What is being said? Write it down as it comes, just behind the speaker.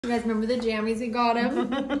You guys remember the jammies we got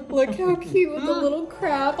him? Look how cute with the little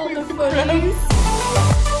crab on the footies.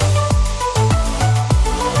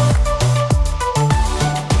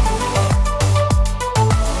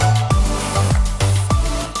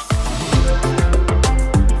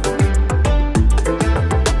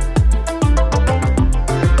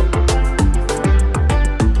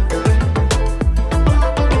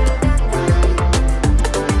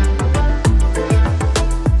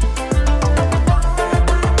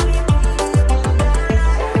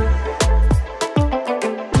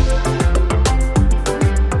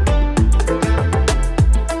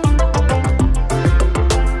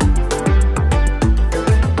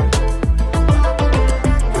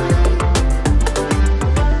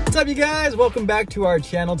 You guys, welcome back to our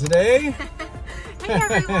channel today. Hey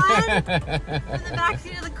everyone, in the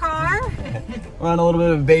backseat of the car. We're on a little bit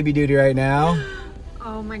of baby duty right now.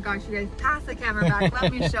 Oh my gosh, you guys, pass the camera back.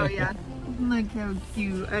 Let me show you. Look how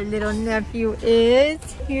cute our little nephew is.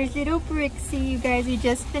 Here's little Brixie. You guys, we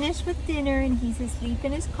just finished with dinner and he's asleep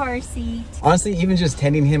in his car seat. Honestly, even just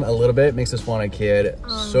tending him a little bit makes us want a kid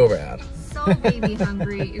so bad. So baby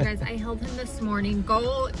hungry. You guys, I held him this morning.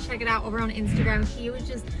 Go check it out over on Instagram. He was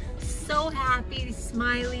just so happy,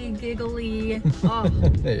 smiley, giggly. Oh,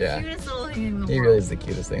 yeah. Cutest little thing in the world. He really is the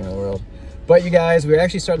cutest thing in the world. But you guys, we're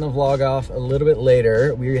actually starting the vlog off a little bit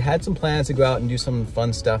later. We had some plans to go out and do some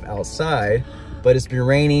fun stuff outside, but it's been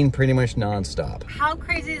raining pretty much nonstop. How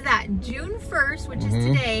crazy is that? June 1st, which is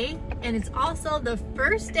today, and it's also the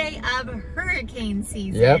first day of hurricane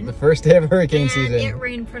season. Yep, the first day of hurricane season. It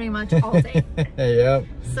rained pretty much all day. Yep.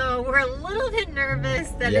 So we're a little bit nervous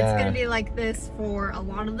that it's going to be like this for a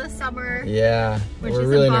lot of the summer. Yeah, which we're is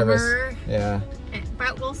really a bummer. nervous. Yeah.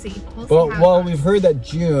 But we'll see. Well, we've heard that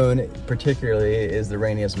June particularly is the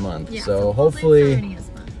rainiest month. Yeah, so hopefully. It's the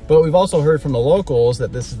rainiest month. But we've also heard from the locals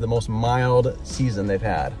that this is the most mild season they've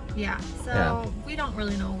had. Yeah, so we don't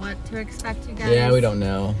really know what to expect, you guys. Yeah, we don't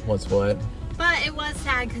know what's what. But it was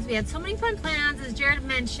sad because we had so many fun plans, as Jared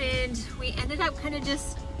mentioned. We ended up kind of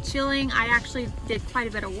just chilling. I actually did quite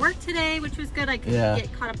a bit of work today, which was good. I could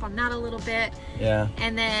get caught up on that a little bit. Yeah.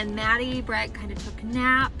 And then Brett kind of took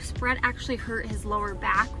naps. Brett actually hurt his lower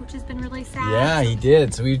back, which has been really sad. Yeah, he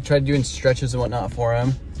did. So we tried doing stretches and whatnot for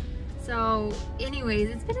him. So anyways,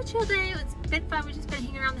 it's been a chill day. It's been fun. We've just been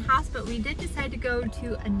hanging around the house, but we did decide to go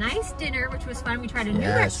to a nice dinner, which was fun. We tried a new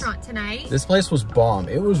restaurant tonight. This place was bomb.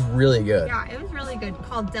 It was really good. Yeah, it was really good.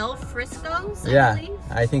 Called Del Frisco's, I believe.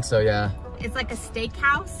 I think so, yeah. It's like a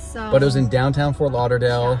steakhouse, so. But it was in downtown Fort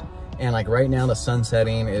Lauderdale. Yeah. And like right now the sun's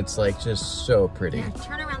setting, it's like just so pretty. Yeah,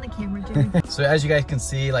 turn around the camera, Jimmy. So as you guys can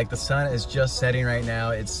see, like the sun is just setting right now.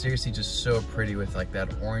 It's seriously just so pretty with like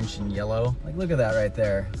that orange and yellow. Like look at that right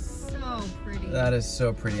there. So pretty. That is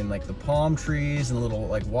so pretty. And like the palm trees and little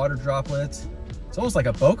like water droplets. It's almost like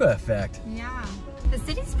a bokeh effect. Yeah. The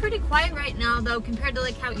city's pretty quiet right now though, compared to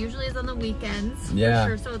like how it usually is on the weekends. Yeah.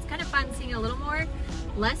 For sure. So it's kind of fun seeing a little more,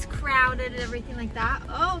 less crowded and everything like that.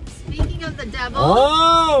 Oh, speaking of the devil.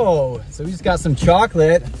 Oh, so we just got some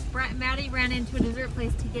chocolate. Maddie ran into a dessert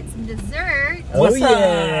place to get some dessert. Oh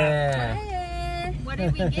yeah. Hey, what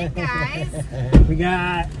did we get, guys? We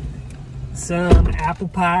got some apple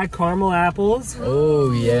pie, caramel apples.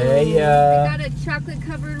 Oh yeah. I got a chocolate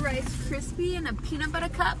covered Rice Krispie and a peanut butter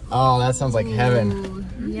cup. Oh, that sounds like heaven. Ooh,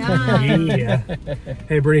 yeah.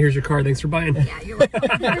 Hey, Brittany, here's your card. Thanks for buying. Yeah, you're welcome.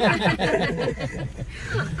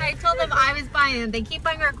 I told them I was buying. They keep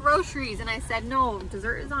buying our groceries, and I said, no,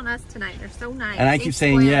 dessert is on us tonight. They're so nice. And I keep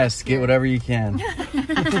saying yes, get whatever you can.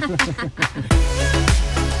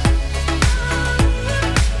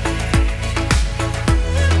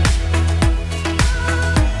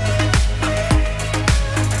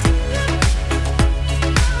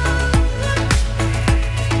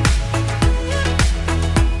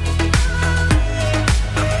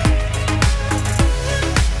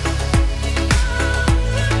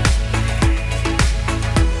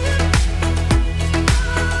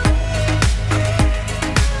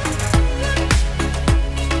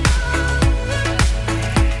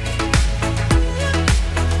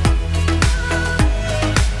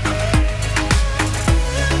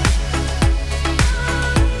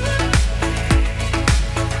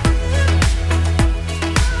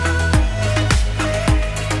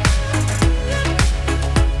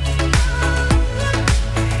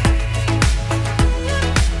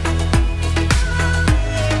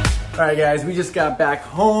 All right, guys, we just got back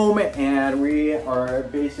home and we are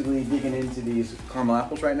basically digging into these caramel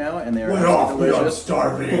apples right now, and they're delicious. I'm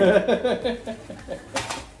starving.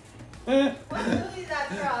 What movie is that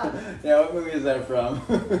from? Yeah, what movie is that from?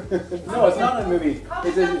 No, it's not a movie.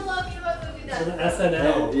 Comment down below if you know what movie that is. It's an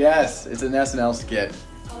SNL. Yes, it's an SNL skit.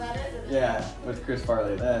 Oh, Yeah, with Chris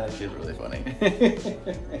Farley. That shit's really funny.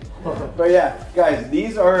 But yeah, guys,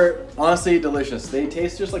 these are honestly delicious. They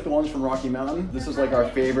taste just like the ones from Rocky Mountain. This is like our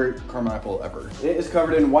favorite caramel apple ever. It is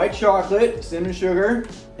covered in white chocolate, cinnamon sugar,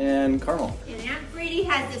 and caramel. And Aunt Brittany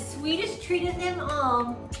has the sweetest treat of them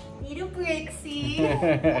all. Little Brixie.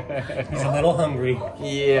 He's a little hungry.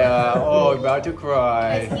 Yeah, oh, about to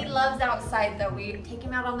cry. He loves outside though. We take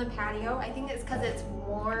him out on the patio. I think it's because it's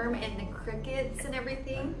warm and the crickets and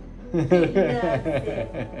everything. He loves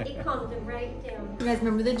it. It calms him right down. You guys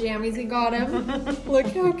remember the jammies we got him? Look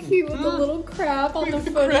how cute with the little crab on the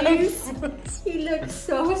footies. He looks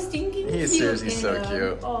so stinking cute. He's seriously so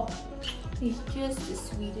cute. Oh. He's just the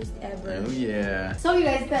sweetest ever. Oh yeah. So you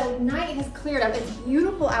guys, the night has cleared up. It's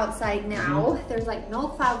beautiful outside now. There's like no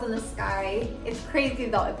clouds in the sky. It's crazy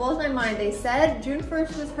though. It blows my mind. They said June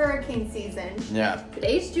 1st was hurricane season. Yeah.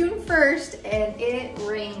 Today's June 1st and it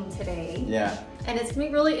rained today. Yeah. And it's gonna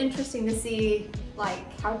be really interesting to see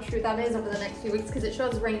like how true that is over the next few weeks because it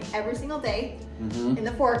shows rain every single day in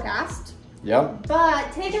the forecast. Yep.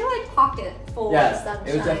 But today there were like pockets full of sunshine.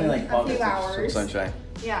 It was definitely like a few pockets hours. of sunshine.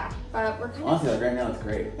 Yeah, but we're kind Honestly, of... like right now it's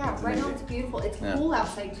great. Yeah, it's right amazing. now it's beautiful. It's cool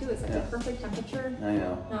outside too. It's like the perfect temperature. I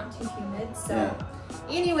know. Not too humid, so...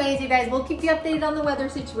 Anyways, you guys, we'll keep you updated on the weather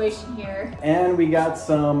situation here. And we got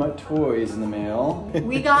some toys in the mail.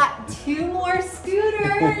 We got 2 more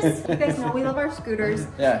scooters. You guys know we love our scooters.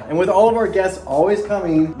 Yeah, and with all of our guests always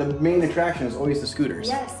coming, the main attraction is always the scooters.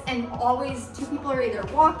 Yes, and always 2 people are either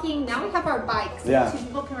walking. Now we have our bikes. So 2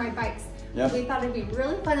 people can ride bikes. Yep. We thought it'd be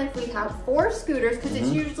really fun if we have 4 scooters because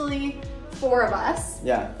it's usually 4 of us.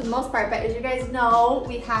 Yeah. For the most part, but as you guys know,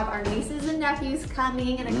 we have our nieces and nephews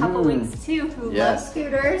coming in a couple weeks too who love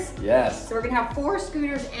scooters. Yes. So we're gonna have 4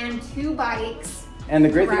 scooters and 2 bikes. And the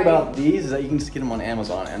great thing about these is that you can just get them on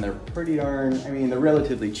Amazon and they're pretty darn, I mean, they're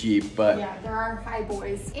relatively cheap, but... Yeah, there are high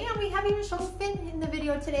boys. And we haven't even shown Finn in the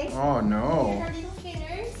video today. Oh no. Here's our little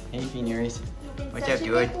Finners. Hey Finners. What's up,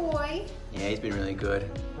 dude? Boy. Yeah, he's been really good.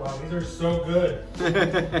 Wow, these are so good.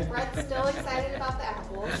 Brett's still excited about the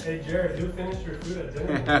apples. Hey Jared, you finished your food at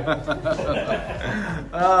dinner.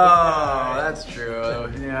 Oh, that's true.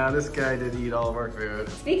 Yeah, this guy did eat all of our food.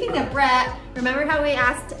 Speaking of Brett, remember how we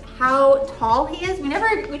asked how tall he is? We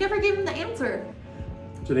never gave him the answer.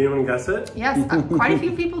 Did anyone guess it? Yes, quite a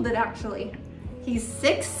few people did actually. He's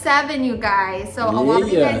 6'7", you guys. So a lot of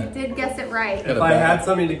you guys did guess it right. If I had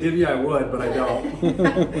something to give you, I would, but I don't.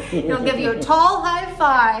 He'll give you a tall high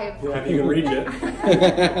five. Yeah, if you can reach it.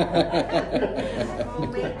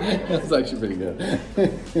 That's actually pretty good.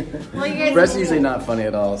 Well, you guys Brett's usually not funny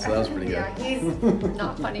at all, so that was pretty good. Yeah, he's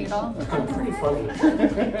not funny at all. I'm pretty funny.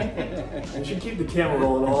 You should keep the camera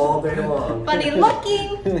rolling all day long. Funny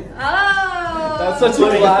looking. Oh. That's such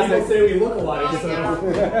a classic. People say we look alike, so.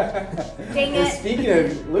 Dang it. Speaking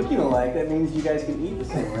of looking alike, that means you guys can eat the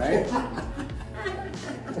same, right?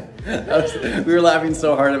 We were laughing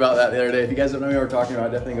so hard about that the other day. If you guys don't know what we were talking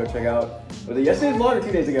about, definitely go check out. Was it yesterday's vlog or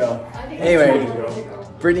 2 days ago? Anyway,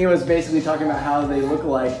 Brittany was basically talking about how they look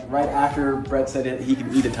alike right after Brett said he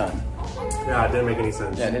could eat a ton. Yeah, it didn't make any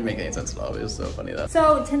sense. Yeah, it didn't make any sense at all. It was so funny though.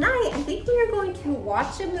 So tonight, I think we are going to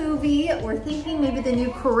watch a movie. We're thinking maybe the new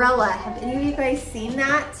Cruella. Have any of you guys seen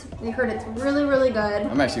that? We heard it's really, really good.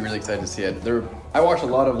 I'm actually really excited to see it. I watched a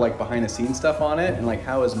lot of like behind the scenes stuff on it and like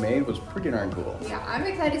how it was made was pretty darn cool. Yeah, I'm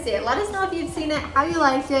excited to see it. Let us know if you've seen it, how you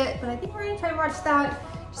liked it. But I think we're gonna try to watch that.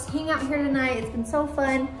 Just hang out here tonight. It's been so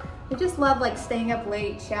fun. We just love like staying up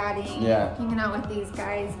late, chatting, hanging out with these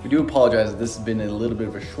guys. We do apologize that this has been a little bit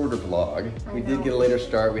of a shorter vlog. We did get a later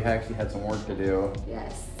start. We actually had some work to do.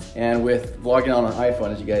 Yes. And with vlogging on an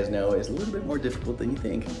iPhone, as you guys know, is a little bit more difficult than you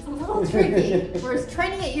think. It's a little tricky. We're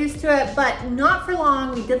trying to get used to it, but not for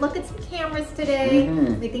long. We did look at some cameras today.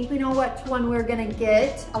 We think we know which one we're gonna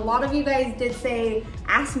get. A lot of you guys did say,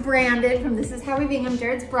 ask Brandon from This Is How We Bingham,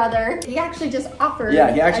 Jared's brother. He actually just offered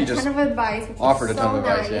a ton of advice, which offered is a ton of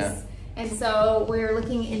advice, nice. yeah. And so we're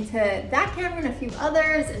looking into that camera and a few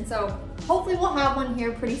others, and so hopefully we'll have one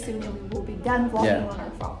here pretty soon and we will be done vlogging on our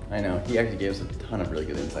phone. I know, he actually gave us a ton of really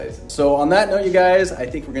good insights. So on that note, you guys, I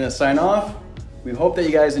think we're gonna sign off. We hope that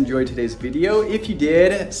you guys enjoyed today's video. If you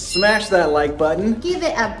did, smash that like button. Give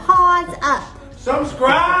it a paws up.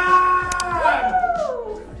 Subscribe!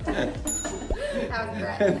 That was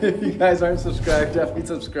great. If you guys aren't subscribed, definitely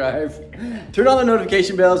subscribe. Turn on the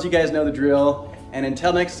notification bells, you guys know the drill. And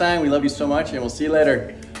until next time, we love you so much and we'll see you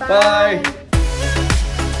later. Bye.